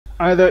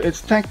Either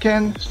it's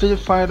Tekken, Street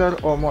Fighter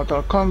or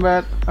Mortal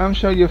Kombat, I'm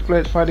sure you've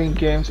played fighting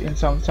games in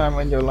some time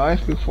in your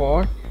life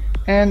before,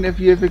 and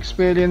if you've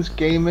experienced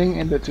gaming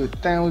in the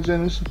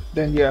 2000s,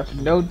 then you have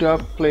no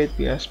doubt played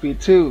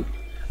PSP too.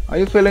 Are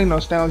you feeling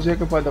nostalgic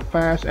about the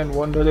past and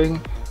wondering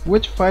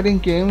which fighting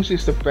games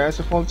is the best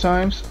of all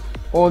times,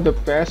 or the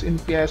best in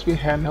PSP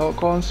handheld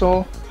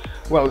console?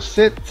 Well,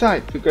 sit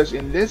tight because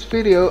in this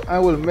video I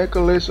will make a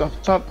list of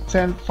top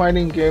 10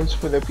 fighting games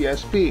for the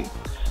PSP.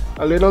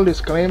 A little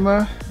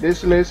disclaimer,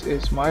 this list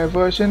is my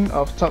version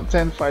of top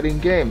 10 fighting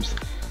games.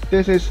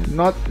 This is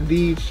not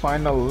the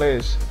final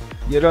list.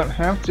 You don't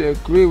have to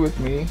agree with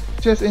me,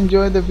 just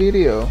enjoy the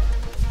video.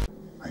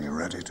 Are you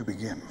ready to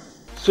begin?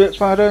 Street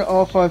Fighter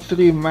Alpha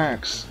 3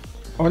 Max.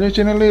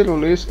 Originally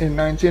released in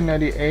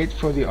 1998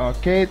 for the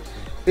arcade,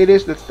 it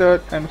is the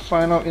third and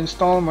final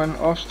installment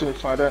of Street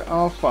Fighter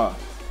Alpha.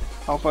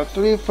 Alpha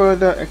 3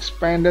 further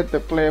expanded the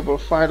playable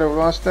fighter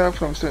roster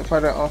from Street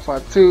Fighter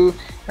Alpha 2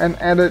 and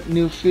added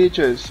new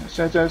features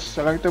such as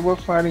selectable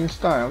fighting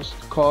styles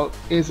called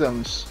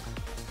isms.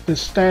 The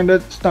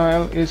standard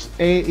style is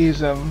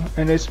A-ism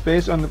and is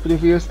based on the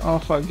previous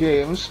Alpha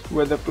games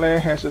where the player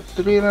has a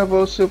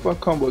 3-level super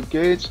combo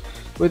gauge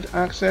with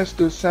access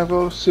to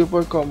several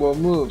super combo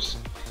moves.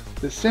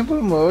 The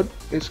simple mode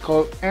is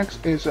called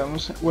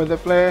X-isms where the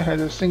player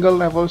has a single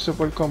level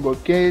super combo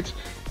gauge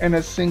and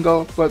a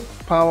single but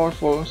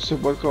powerful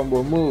super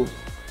combo move.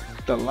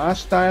 The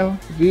last style,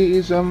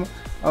 V-ism,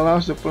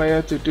 allows the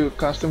player to do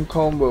custom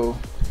combo.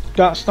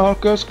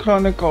 Darkstalkers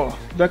Chronicle,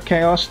 The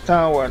Chaos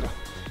Tower.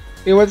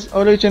 It was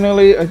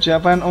originally a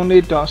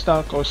Japan-only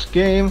Darkstalkers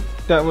game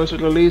that was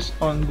released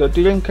on the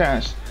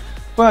Dreamcast,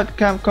 but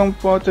Capcom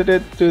ported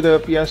it to the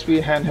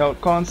PSP handheld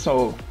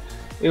console.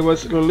 It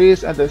was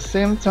released at the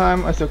same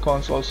time as the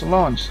console's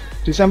launch,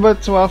 December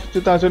 12,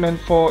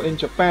 2004 in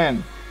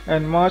Japan,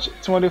 and March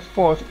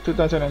 24,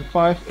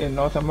 2005 in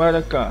North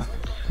America.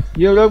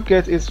 Europe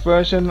gets its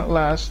version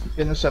last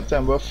in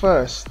September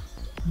 1st.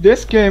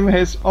 This game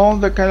has all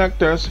the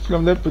characters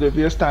from the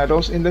previous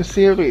titles in the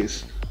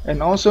series,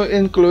 and also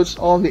includes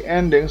all the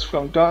endings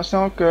from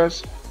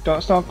Darkstalkers,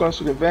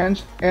 Darkstalkers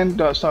Revenge, and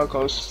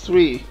Darkstalkers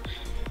 3.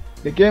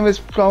 The game is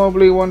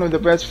probably one of the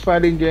best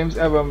fighting games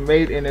ever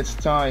made in its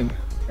time,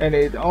 and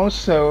it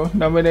also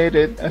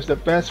nominated as the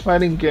best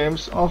fighting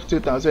games of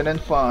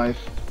 2005.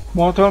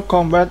 Mortal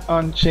Kombat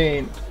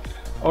Unchained.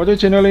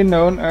 Originally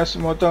known as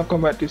Mortal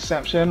Kombat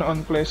Deception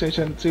on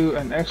PlayStation 2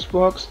 and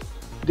Xbox,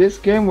 this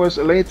game was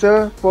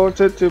later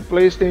ported to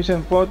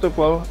PlayStation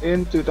Portable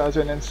in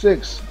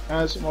 2006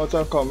 as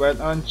Mortal Kombat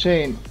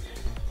Unchained.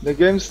 The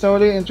game's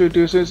story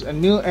introduces a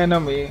new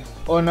enemy,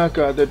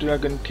 Onaga the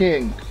Dragon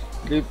King,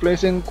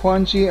 replacing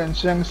Quan Chi and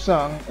Shang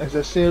Tsung as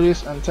the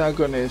series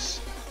antagonists.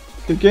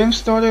 The game's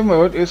story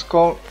mode is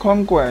called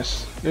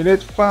Conquest, and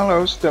it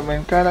follows the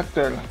main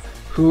character,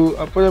 who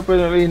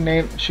appropriately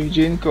named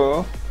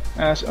Shujinko,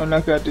 as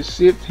Onaga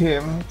deceived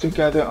him to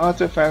gather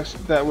artifacts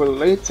that will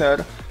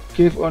later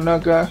give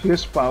Onaga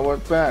his power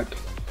back.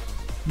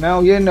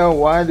 Now you know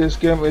why this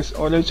game is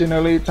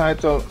originally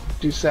titled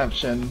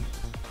Deception.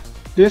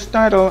 This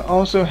title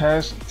also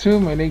has two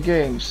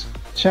mini-games,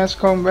 Chess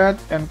Combat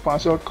and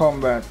Puzzle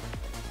Combat.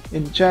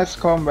 In Chess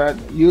Combat,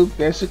 you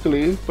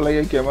basically play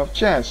a game of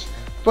chess,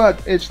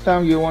 but each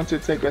time you want to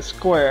take a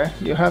square,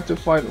 you have to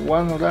fight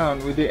one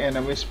round with the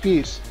enemy's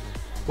piece.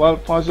 While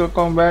Puzzle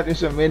Combat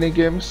is a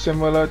minigame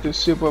similar to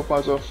Super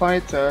Puzzle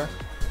Fighter,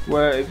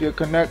 where if you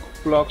connect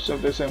blocks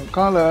of the same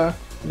color,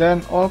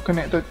 then all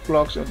connected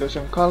blocks of the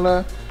same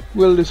color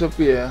will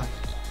disappear.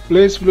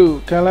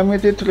 BlazBlue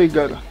Calamity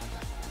Trigger.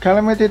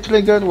 Calamity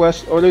Trigger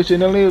was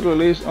originally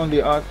released on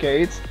the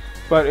arcades,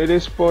 but it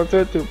is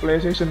ported to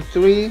PlayStation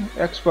 3,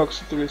 Xbox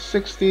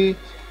 360,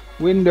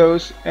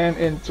 Windows, and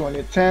in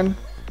 2010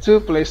 to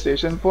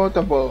PlayStation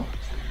Portable.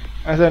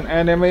 As an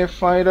anime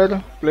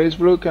fighter,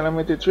 BlazBlue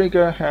Calamity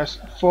Trigger has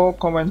 4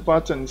 command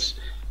buttons,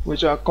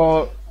 which are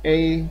called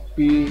A,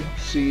 B,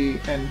 C,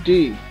 and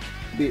D.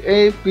 The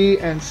A, B,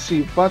 and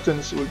C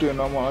buttons will do a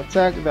normal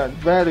attack that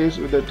varies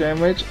with the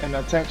damage and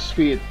attack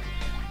speed.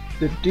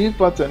 The D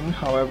button,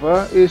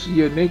 however, is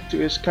unique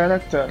to its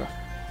character,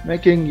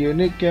 making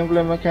unique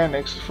gameplay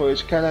mechanics for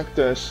its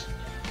characters.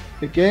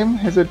 The game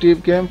has a deep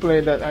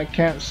gameplay that I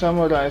can't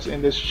summarize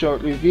in this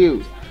short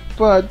review,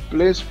 but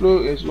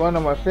BlazBlue is one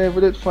of my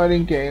favorite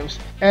fighting games,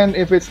 and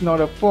if it's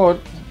not a port,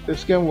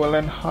 this game will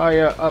land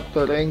higher up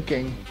the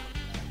ranking.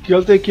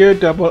 Guilty Gear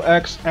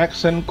XX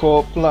Action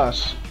Core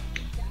Plus.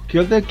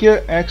 Guilty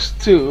Gear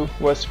X2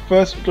 was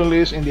first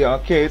released in the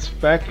arcades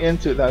back in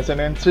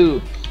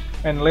 2002,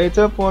 and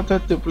later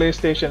ported to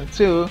PlayStation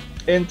 2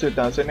 in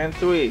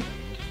 2003.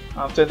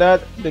 After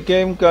that, the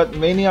game got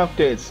many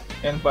updates,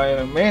 and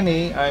by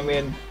many, I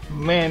mean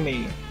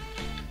many.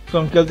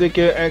 From Guilty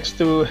Gear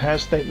X2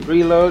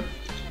 #Reload,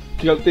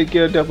 Guilty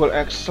Gear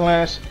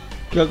XX/,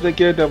 Guilty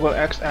Gear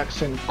XX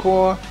Action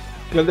Core,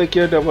 Guilty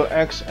Gear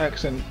XX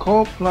Action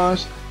Core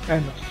Plus,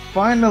 and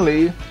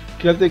finally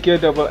Guilty Gear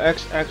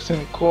XX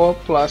Action Core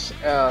Plus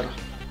R.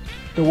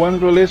 The one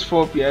released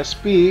for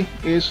PSP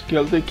is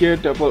Guilty Gear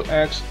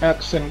XX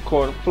Action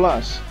Core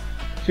Plus,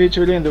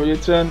 featuring the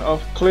return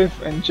of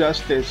Cliff and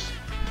Justice,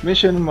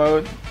 mission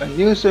mode, a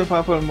new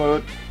survival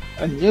mode,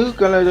 a new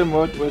gallery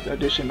mode with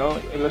additional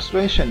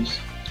illustrations.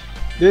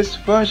 This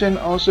version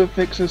also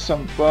fixes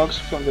some bugs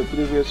from the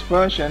previous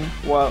version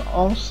while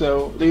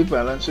also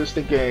rebalances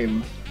the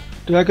game.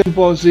 Dragon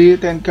Ball Z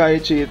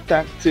Tenkaichi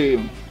Tag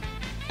Team.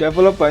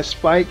 Developed by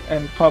Spike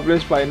and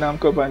published by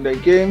Namco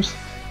Bandai Games,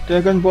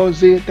 Dragon Ball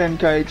Z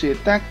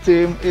Tenkaichi Tag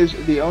Team is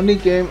the only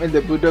game in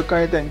the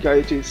Budokai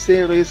Tenkaichi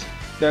series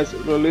that's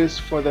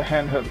released for the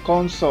handheld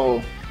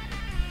console.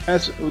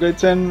 As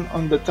written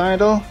on the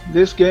title,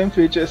 this game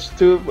features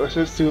 2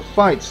 vs 2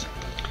 fights.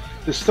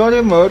 The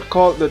story mode,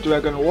 called the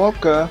Dragon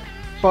Walker,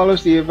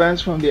 follows the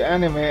events from the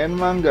anime and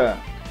manga.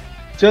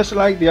 Just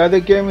like the other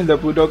game in the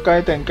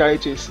Budokai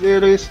Tenkaichi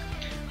series,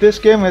 this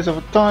game has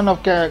a ton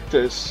of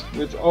characters,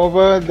 with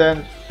over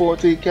than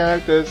 40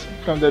 characters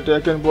from the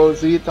Dragon Ball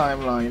Z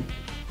timeline.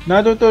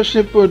 Naruto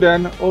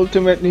Shippuden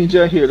Ultimate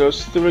Ninja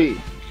Heroes 3.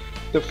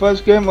 The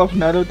first game of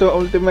Naruto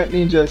Ultimate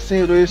Ninja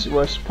series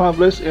was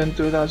published in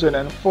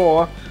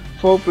 2004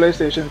 for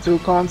PlayStation 2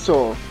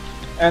 console,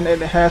 and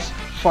it has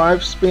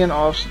 5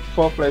 spin-offs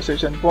for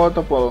PlayStation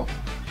Portable.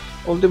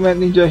 Ultimate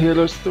Ninja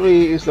Heroes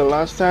 3 is the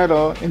last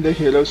title in the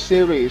Heroes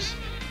series,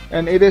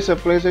 and it is a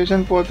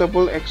PlayStation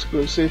Portable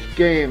exclusive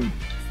game.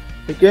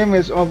 The game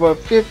has over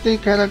 50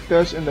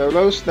 characters in the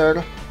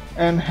roster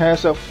and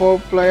has a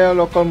 4-player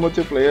local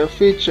multiplayer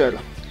feature.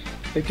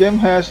 The game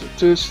has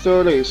 2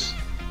 stories.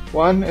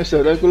 One is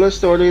a regular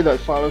story that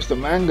follows the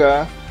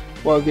manga,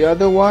 while the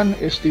other one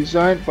is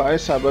designed by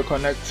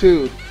CyberConnect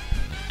 2.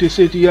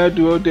 Dissidia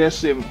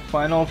Duodecim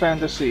Final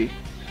Fantasy.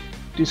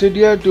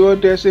 Dissidia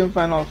Duodecim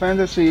Final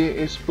Fantasy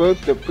is both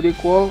the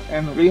prequel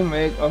and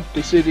remake of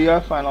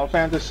Dissidia Final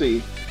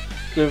Fantasy,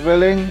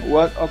 revealing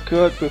what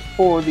occurred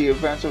before the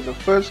events of the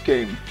first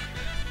game.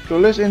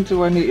 Released in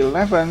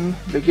 2011,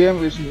 the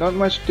game is not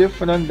much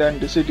different than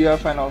Dissidia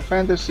Final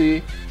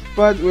Fantasy,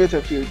 but with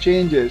a few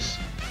changes.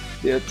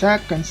 The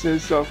attack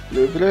consists of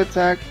bravery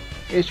attack,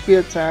 HP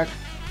attack,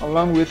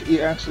 along with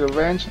EX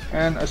Revenge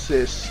and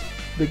Assist.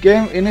 The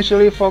game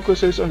initially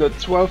focuses on the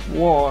 12th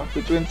war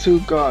between 2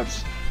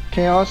 gods,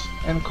 Chaos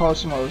and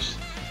Cosmos,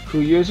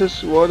 who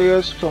uses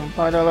warriors from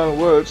parallel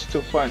worlds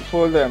to fight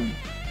for them.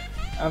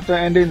 After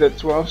ending the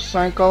 12th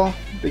cycle,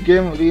 the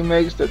game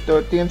remakes the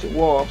 13th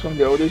war from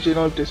the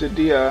original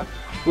Dissidia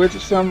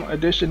with some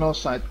additional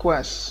side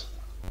quests.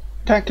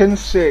 Tekken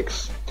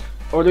 6.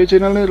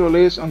 Originally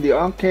released on the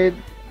arcade,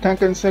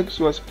 Tekken 6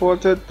 was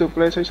ported to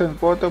PlayStation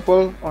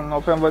Portable on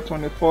November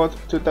 24,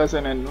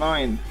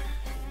 2009.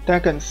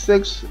 Tekken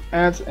 6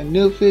 adds a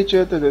new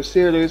feature to the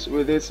series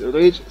with its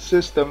rage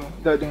system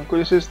that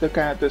increases the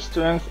character's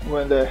strength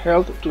when their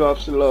health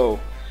drops low.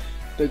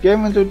 The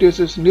game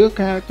introduces new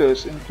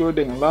characters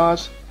including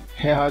Lars,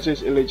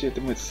 Heihashi's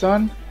illegitimate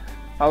son,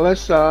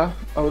 Alessa,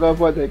 a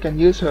robot that can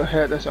use her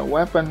head as a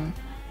weapon,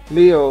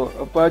 Leo,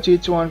 a Baji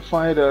Chuan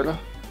fighter,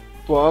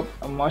 Bob,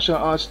 a martial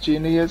arts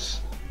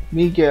genius,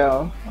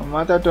 Miguel, a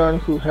matador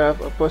who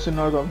have a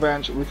personal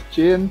revenge with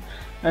Jin,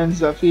 and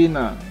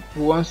Zafina,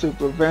 who wants to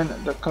prevent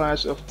the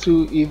clash of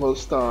 2 evil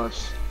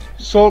stars.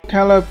 Soul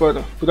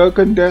Calibur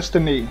Broken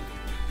Destiny.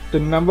 The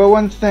number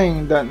one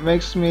thing that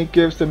makes me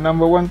give the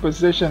number 1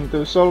 position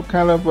to Soul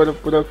Calibur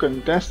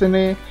Broken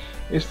Destiny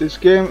is this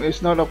game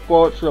is not a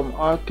port from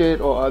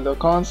arcade or other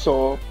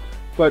console,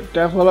 but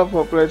developed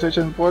for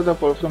PlayStation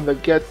Portable from the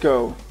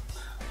get-go.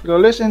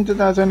 Released in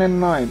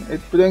 2009, it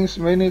brings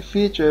many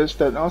features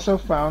that also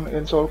found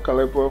in Soul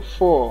Calibur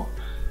 4.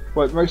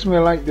 What makes me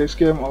like this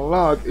game a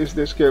lot is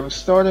this game's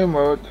story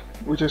mode,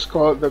 which is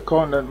called the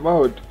Corner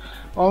mode.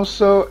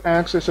 Also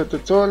acts as a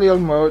tutorial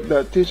mode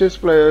that teaches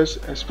players,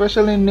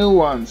 especially new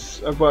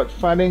ones, about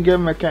fighting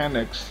game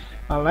mechanics.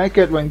 I like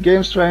it when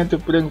games try to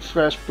bring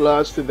fresh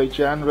blood to the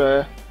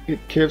genre.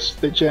 It keeps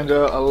the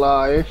genre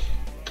alive.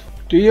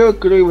 Do you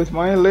agree with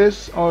my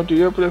list, or do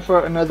you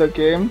prefer another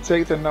game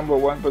take the number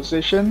 1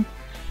 position?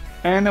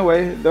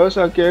 Anyway, those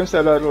are games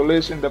that are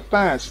released in the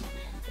past.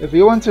 If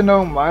you want to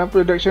know my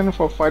prediction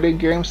for fighting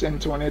games in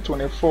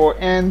 2024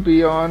 and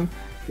beyond,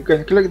 you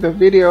can click the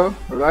video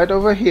right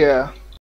over here.